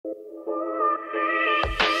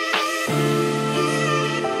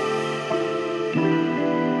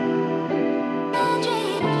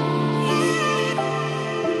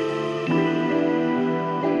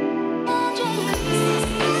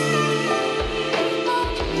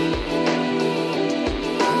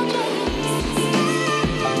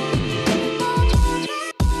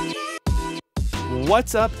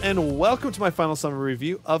What's up, and welcome to my final summary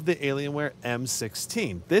review of the Alienware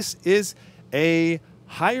M16. This is a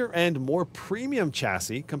higher end, more premium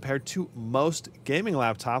chassis compared to most gaming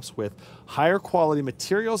laptops with higher quality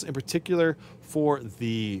materials, in particular for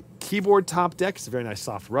the keyboard top deck. It's a very nice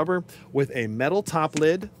soft rubber with a metal top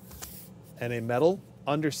lid and a metal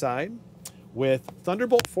underside with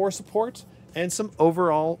Thunderbolt 4 support and some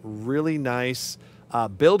overall really nice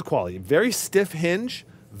build quality. Very stiff hinge,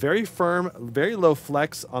 very firm, very low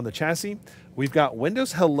flex on the chassis. We've got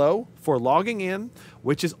Windows Hello for logging in,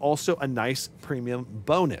 which is also a nice premium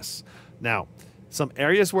bonus. Now, some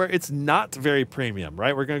areas where it's not very premium,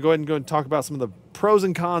 right? We're going to go ahead and talk about some of the pros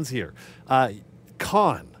and cons here.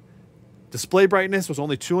 Con. Display brightness was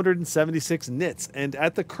only 276 nits, and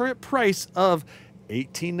at the current price of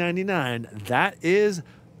 $18.99, that is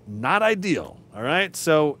not ideal, all right?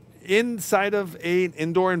 So inside of an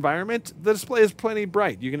indoor environment, the display is plenty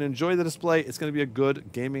bright. You can enjoy the display. It's going to be a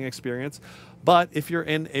good gaming experience. But if you're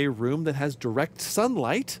in a room that has direct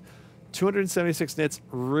sunlight, 276 nits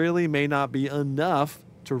really may not be enough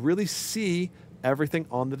to really see everything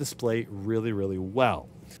on the display really, really well.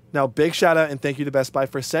 Now, big shout out and thank you to Best Buy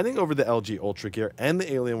for sending over the LG Ultragear and the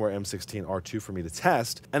Alienware M16 R2 for me to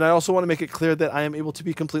test. And I also want to make it clear that I am able to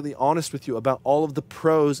be completely honest with you about all of the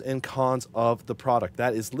pros and cons of the product.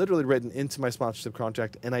 That is literally written into my sponsorship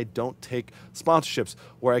contract, and I don't take sponsorships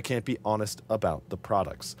where I can't be honest about the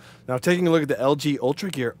products. Now, taking a look at the LG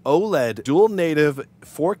Ultragear OLED dual native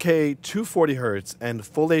 4K 240Hz and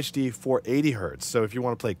Full HD 480Hz. So if you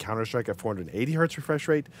want to play Counter-Strike at 480Hz refresh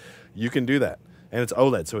rate, you can do that. And it's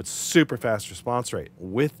OLED, so it's super fast response rate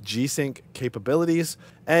with G-Sync capabilities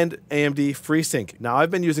and AMD FreeSync. Now,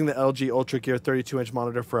 I've been using the LG Ultragear 32-inch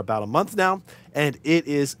monitor for about a month now, and it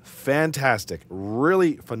is fantastic.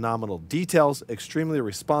 Really phenomenal details, extremely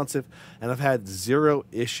responsive, and I've had zero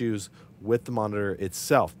issues with the monitor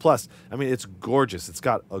itself. Plus, I mean, it's gorgeous. It's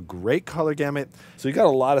got a great color gamut. So you got a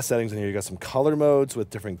lot of settings in here. You got some color modes with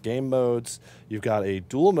different game modes. You've got a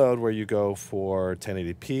dual mode where you go for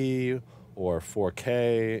 1080p, or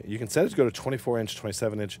 4K. You can set it to go to 24-inch,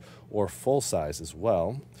 27-inch, or full size as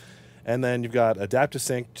well. And then you've got adaptive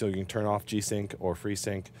sync, so you can turn off G-Sync or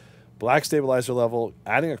FreeSync. Black stabilizer level,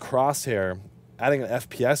 adding a crosshair, adding an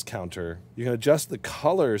FPS counter. You can adjust the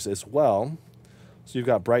colors as well. So you've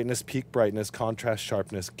got brightness, peak brightness, contrast,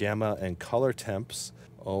 sharpness, gamma, and color temps.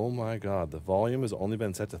 Oh my God, the volume has only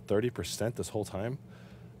been set to 30% this whole time.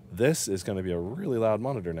 This is going to be a really loud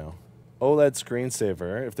monitor now. OLED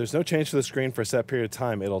screensaver. If there's no change to the screen for a set period of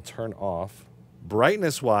time, it'll turn off.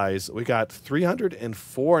 Brightness-wise, we got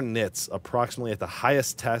 304 nits approximately at the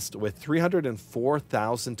highest test with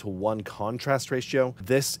 304,000 to 1 contrast ratio.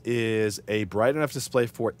 This is a bright enough display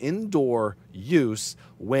for indoor use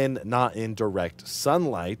when not in direct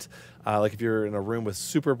sunlight. Like if you're in a room with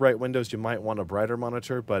super bright windows, you might want a brighter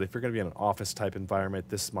monitor, but if you're going to be in an office type environment,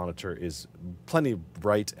 this monitor is plenty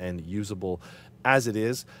bright and usable as it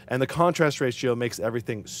is, and the contrast ratio makes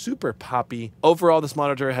everything super poppy. Overall, this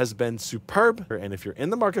monitor has been superb, and if you're in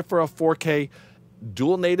the market for a 4K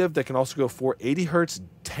dual native that can also go 480Hz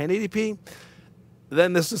 1080p,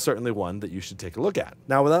 then this is certainly one that you should take a look at.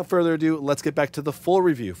 Now, without further ado, let's get back to the full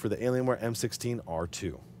review for the Alienware M16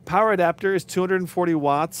 R2. Power adapter is 240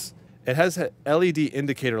 watts. It has an LED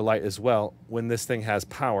indicator light as well when this thing has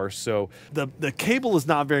power, so the cable is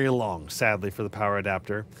not very long, sadly, for the power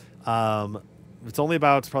adapter. It's only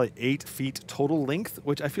about probably 8 feet total length,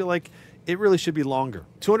 which I feel like it really should be longer.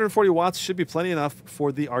 240 watts should be plenty enough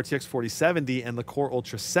for the RTX 4070 and the Core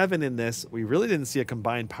Ultra 7 in this. We really didn't see a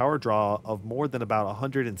combined power draw of more than about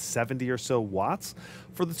 170 or so watts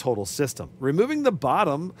for the total system. Removing the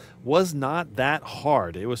bottom was not that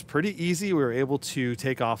hard. It was pretty easy. We were able to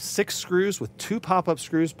take off 6 screws with 2 pop-up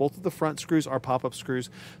screws. Both of the front screws are pop-up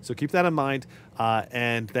screws, so keep that in mind.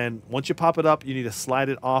 And then once you pop it up, you need to slide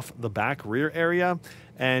it off the back rear area,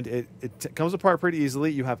 and it comes apart pretty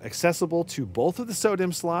easily. You have accessible to both of the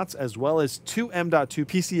SODIMM slots as well as 2 M.2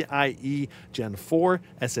 PCIe Gen 4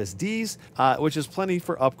 SSDs, which is plenty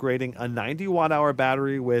for upgrading a 90 watt-hour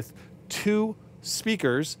battery with 2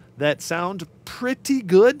 speakers that sound pretty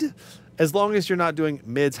good as long as you're not doing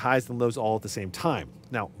mids, highs, and lows all at the same time.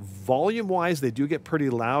 Now, volume-wise, they do get pretty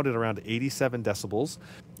loud at around 87 decibels.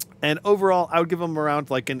 And overall, I would give them around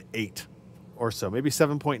like an 8 or so, maybe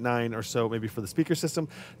 7.9 or so, maybe for the speaker system.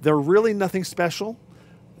 They're really nothing special.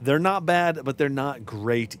 They're not bad, but they're not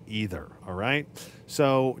great either, all right?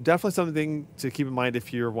 So definitely something to keep in mind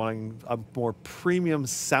if you're wanting a more premium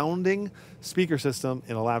sounding speaker system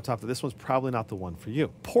in a laptop, that this one's probably not the one for you.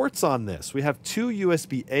 Ports on this, we have two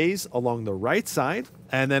USB-A's along the right side,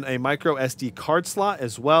 and then a micro SD card slot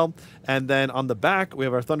as well. And then on the back, we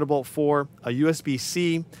have our Thunderbolt 4, a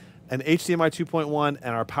USB-C, an HDMI 2.1,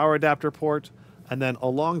 and our power adapter port. And then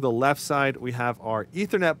along the left side, we have our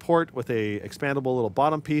Ethernet port with a expandable little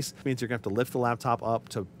bottom piece. It means you're gonna have to lift the laptop up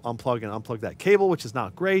to unplug and unplug that cable, which is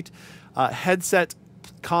not great. Headset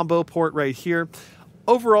combo port right here.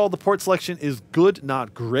 Overall, the port selection is good,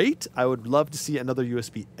 not great. I would love to see another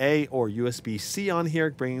USB-A or USB-C on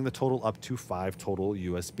here, bringing the total up to 5 total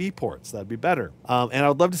USB ports. That'd be better. And I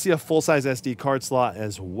would love to see a full-size SD card slot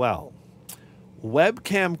as well.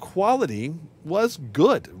 Webcam quality was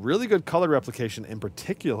good, really good color replication in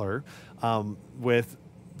particular, with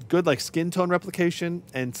good like skin tone replication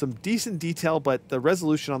and some decent detail, but the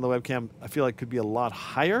resolution on the webcam I feel like could be a lot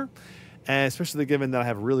higher, and especially given that I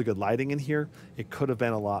have really good lighting in here, it could have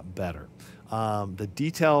been a lot better. The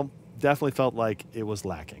detail definitely felt like it was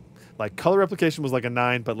lacking. Like color replication was like a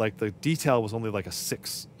 9, but like the detail was only like a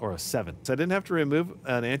 6 or a 7. So I didn't have to remove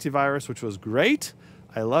an antivirus, which was great.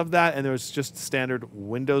 I love that. And there was just standard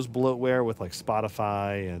Windows bloatware with like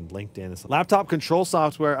Spotify and LinkedIn and stuff. Laptop control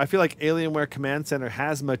software, I feel like Alienware Command Center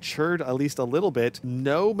has matured at least a little bit.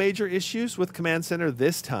 No major issues with Command Center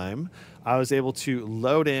this time. I was able to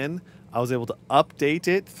load in. I was able to update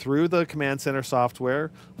it through the Command Center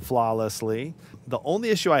software flawlessly. The only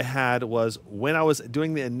issue I had was when I was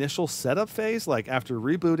doing the initial setup phase, like after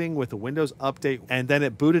rebooting with the Windows update, and then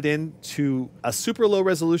it booted into a super low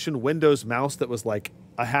resolution Windows mouse that was like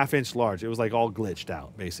a ½ inch large. It was like all glitched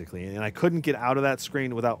out basically. And I couldn't get out of that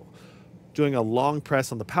screen without doing a long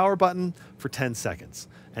press on the power button for 10 seconds.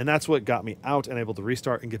 And that's what got me out and able to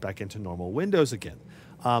restart and get back into normal Windows again.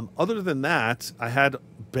 Other than that, I had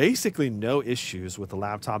basically no issues with the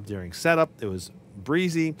laptop during setup. It was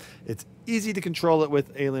breezy. It's easy to control it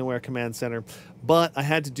with Alienware Command Center, but I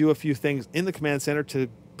had to do a few things in the Command Center to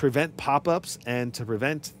prevent pop-ups and to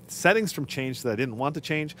prevent settings from change that I didn't want to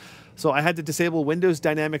change. So I had to disable Windows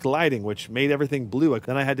Dynamic Lighting, which made everything blue.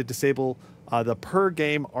 Then I had to disable the per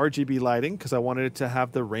game RGB lighting because I wanted it to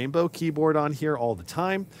have the rainbow keyboard on here all the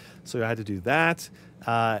time. So I had to do that,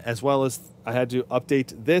 as well as I had to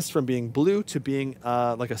update this from being blue to being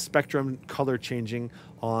like a spectrum color changing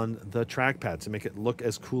on the trackpad to make it look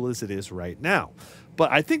as cool as it is right now.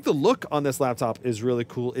 But I think the look on this laptop is really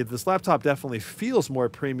cool. This laptop definitely feels more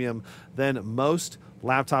premium than most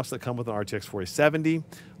laptops that come with an RTX 4070.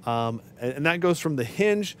 And that goes from the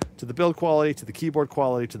hinge to the build quality, to the keyboard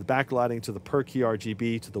quality, to the backlighting, to the per key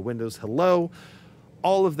RGB, to the Windows Hello.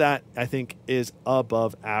 All of that, I think, is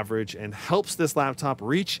above average and helps this laptop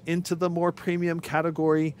reach into the more premium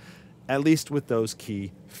category, at least with those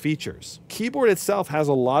key features. Keyboard itself has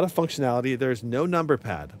a lot of functionality. There's no number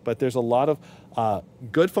pad, but there's a lot of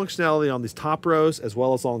good functionality on these top rows, as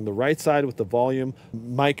well as on the right side with the volume,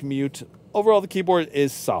 mic mute. Overall, the keyboard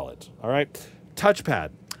is solid, all right? Touchpad,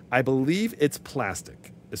 I believe it's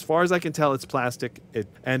plastic. As far as I can tell, it's plastic.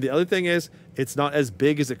 And the other thing is, it's not as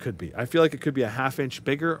big as it could be. I feel like it could be a ½ inch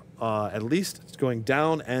bigger, at least. It's going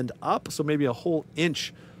down and up, so maybe a whole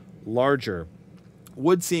inch larger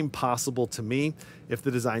would seem possible to me if the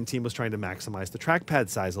design team was trying to maximize the trackpad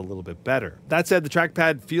size a little bit better. That said, the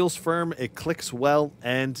trackpad feels firm, it clicks well,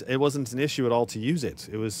 and it wasn't an issue at all to use it.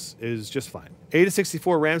 It was just fine. 8 to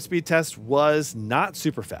 64 RAM speed test was not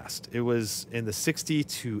super fast. It was in the 60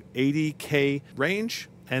 to 80K range,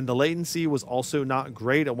 and the latency was also not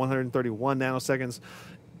great at 131 nanoseconds.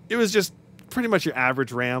 It was just pretty much your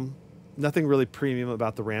average RAM. Nothing really premium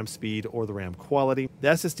about the RAM speed or the RAM quality. The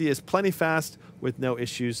SSD is plenty fast with no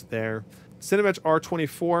issues there. Cinebench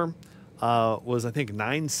R24 was, I think,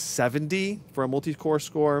 970 for a multi-core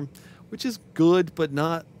score, which is good, but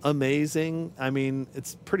not amazing. I mean,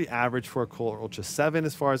 it's pretty average for a Core Ultra 7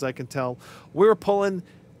 as far as I can tell. We were pulling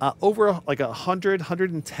over like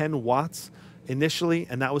 110 watts initially,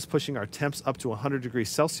 and that was pushing our temps up to 100 degrees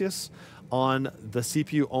Celsius on the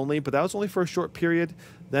CPU only, but that was only for a short period.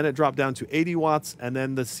 Then it dropped down to 80 watts, and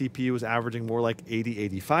then the CPU was averaging more like 80,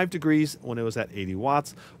 85 degrees when it was at 80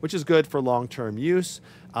 watts, which is good for long-term use.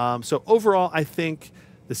 So overall, I think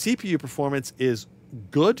the CPU performance is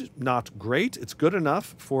good, not great. It's good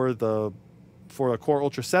enough for a Core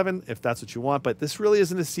Ultra 7 if that's what you want, but this really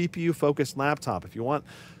isn't a CPU-focused laptop. If you want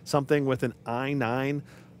something with an i9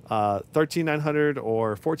 13900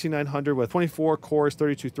 or 14900 with 24 cores,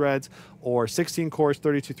 32 threads, or 16 cores,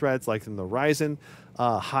 32 threads, like in the Ryzen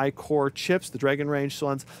high core chips, the Dragon Range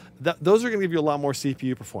ones. Those are going to give you a lot more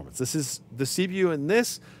CPU performance. This is the CPU in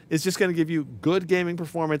this is just going to give you good gaming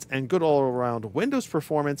performance and good all-around Windows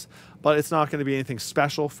performance, but it's not going to be anything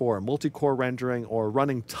special for multi-core rendering or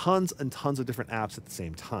running tons and tons of different apps at the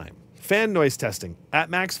same time. Fan noise testing. At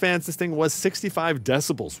max fans, this thing was 65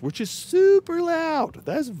 decibels, which is super loud.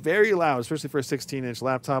 That is very loud, especially for a 16-inch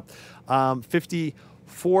laptop.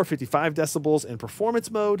 54, 55 decibels in performance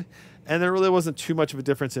mode, and there really wasn't too much of a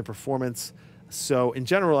difference in performance. So in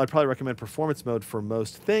general, I'd probably recommend performance mode for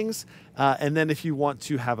most things. And then if you want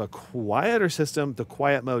to have a quieter system, the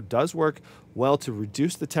quiet mode does work well to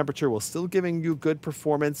reduce the temperature while still giving you good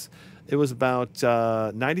performance. It was about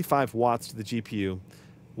 95 watts to the GPU,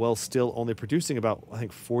 while still only producing about, I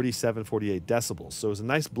think, 47, 48 decibels. So it was a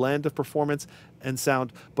nice blend of performance and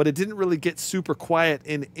sound, but it didn't really get super quiet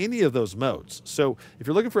in any of those modes. So if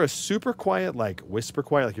you're looking for a super quiet, like whisper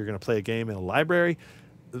quiet, like you're going to play a game in a library,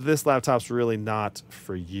 this laptop's really not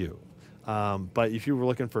for you. But if you were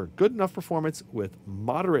looking for good enough performance with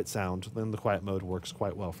moderate sound, then the quiet mode works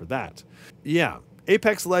quite well for that. Yeah,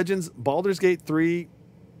 Apex Legends, Baldur's Gate 3,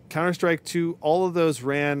 Counter-Strike 2, all of those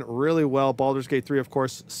ran really well. Baldur's Gate 3, of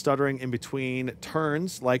course, stuttering in between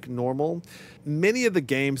turns like normal. Many of the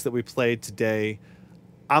games that we played today,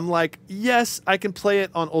 I'm like, yes, I can play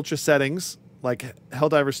it on ultra settings. Like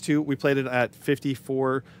Helldivers 2, we played it at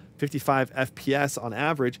 54, 55 FPS on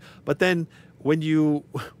average. But then when you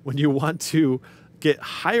want to get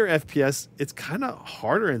higher FPS, it's kind of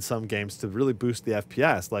harder in some games to really boost the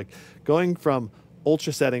FPS. Like going from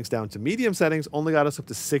ultra settings down to medium settings only got us up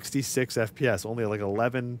to 66 FPS, only like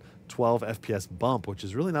 11, 12 FPS bump, which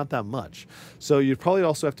is really not that much. So you'd probably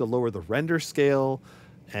also have to lower the render scale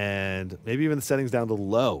and maybe even the settings down to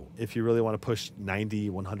low if you really want to push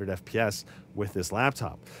 90, 100 FPS with this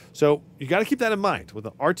laptop. So you got to keep that in mind. With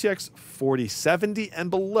the RTX 4070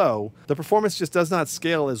 and below, the performance just does not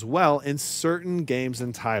scale as well in certain games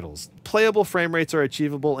and titles. Playable frame rates are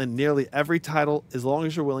achievable in nearly every title as long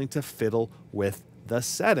as you're willing to fiddle with the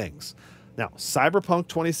settings. Now, Cyberpunk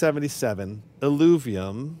 2077,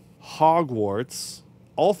 Illuvium, Hogwarts,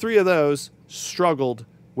 all three of those struggled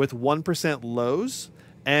with 1% lows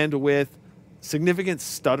and with significant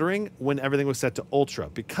stuttering when everything was set to ultra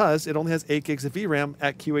because it only has 8 gigs of VRAM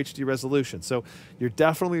at QHD resolution. So you're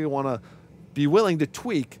definitely want to be willing to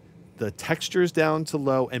tweak the textures down to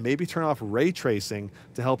low and maybe turn off ray tracing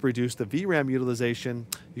to help reduce the VRAM utilization.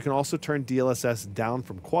 You can also turn DLSS down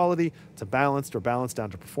from quality to balanced or balanced down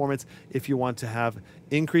to performance if you want to have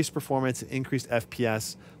increased performance, increased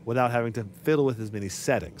FPS without having to fiddle with as many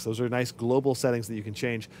settings. Those are nice global settings that you can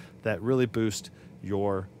change that really boost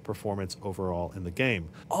your performance overall in the game.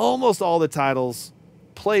 Almost all the titles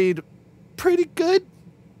played pretty good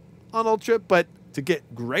on Ultra, but to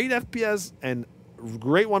get great FPS and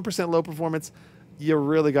great 1% low performance, you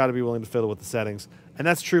really got to be willing to fiddle with the settings. And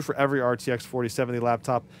that's true for every RTX 4070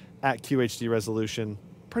 laptop at QHD resolution,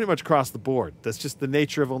 pretty much across the board. That's just the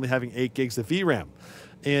nature of only having 8 gigs of VRAM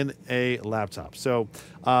in a laptop. So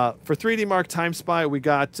for 3D Mark Time Spy, we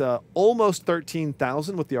got almost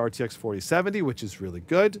 13,000 with the RTX 4070, which is really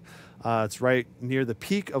good. It's right near the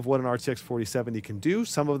peak of what an RTX 4070 can do.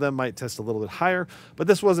 Some of them might test a little bit higher, but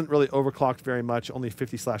this wasn't really overclocked very much, only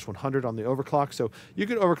 50/100 on the overclock. So you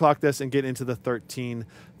could overclock this and get into the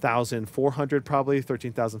 13,400, probably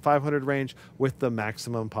 13,500 range with the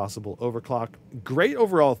maximum possible overclock. Great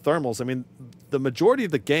overall thermals. I mean, the majority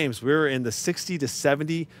of the games, we were in the 60 to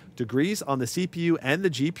 70 degrees on the CPU and the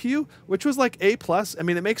GPU, which was like A+. I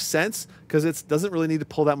mean, it makes sense because it doesn't really need to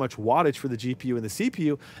pull that much wattage for the GPU and the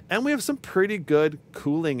CPU. And we have some pretty good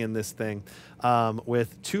cooling in this thing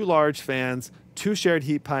with 2 large fans, 2 shared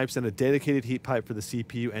heat pipes, and a dedicated heat pipe for the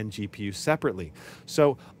CPU and GPU separately.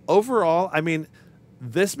 So overall, I mean,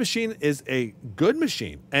 this machine is a good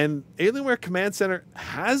machine, and Alienware Command Center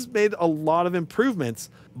has made a lot of improvements,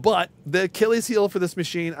 but the Achilles heel for this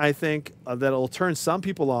machine, I think, that'll turn some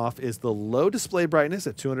people off is the low display brightness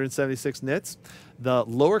at 276 nits, the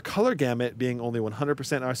lower color gamut being only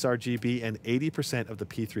 100% sRGB and 80% of the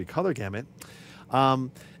P3 color gamut. And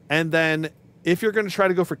then if you're going to try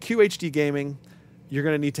to go for QHD gaming, you're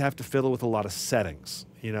going to need to have to fiddle with a lot of settings.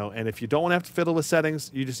 You know, and if you don't want to have to fiddle with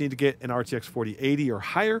settings, you just need to get an RTX 4080 or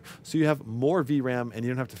higher, so you have more VRAM and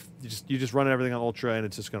you don't have to. You just run everything on Ultra, and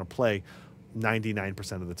it's just going to play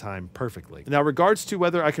 99% of the time perfectly. Now, regards to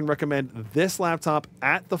whether I can recommend this laptop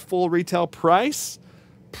at the full retail price,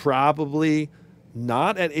 probably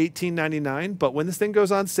not at $1899. But when this thing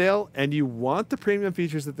goes on sale and you want the premium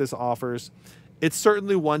features that this offers, it's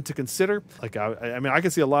certainly one to consider. Like, I mean, I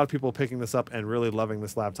can see a lot of people picking this up and really loving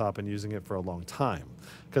this laptop and using it for a long time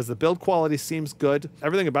because the build quality seems good.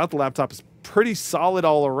 Everything about the laptop is pretty solid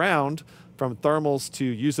all around, from thermals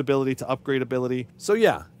to usability to upgradability. So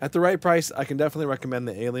yeah, at the right price, I can definitely recommend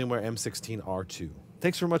the Alienware M16 R2.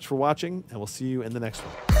 Thanks very much for watching, and we'll see you in the next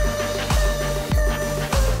one.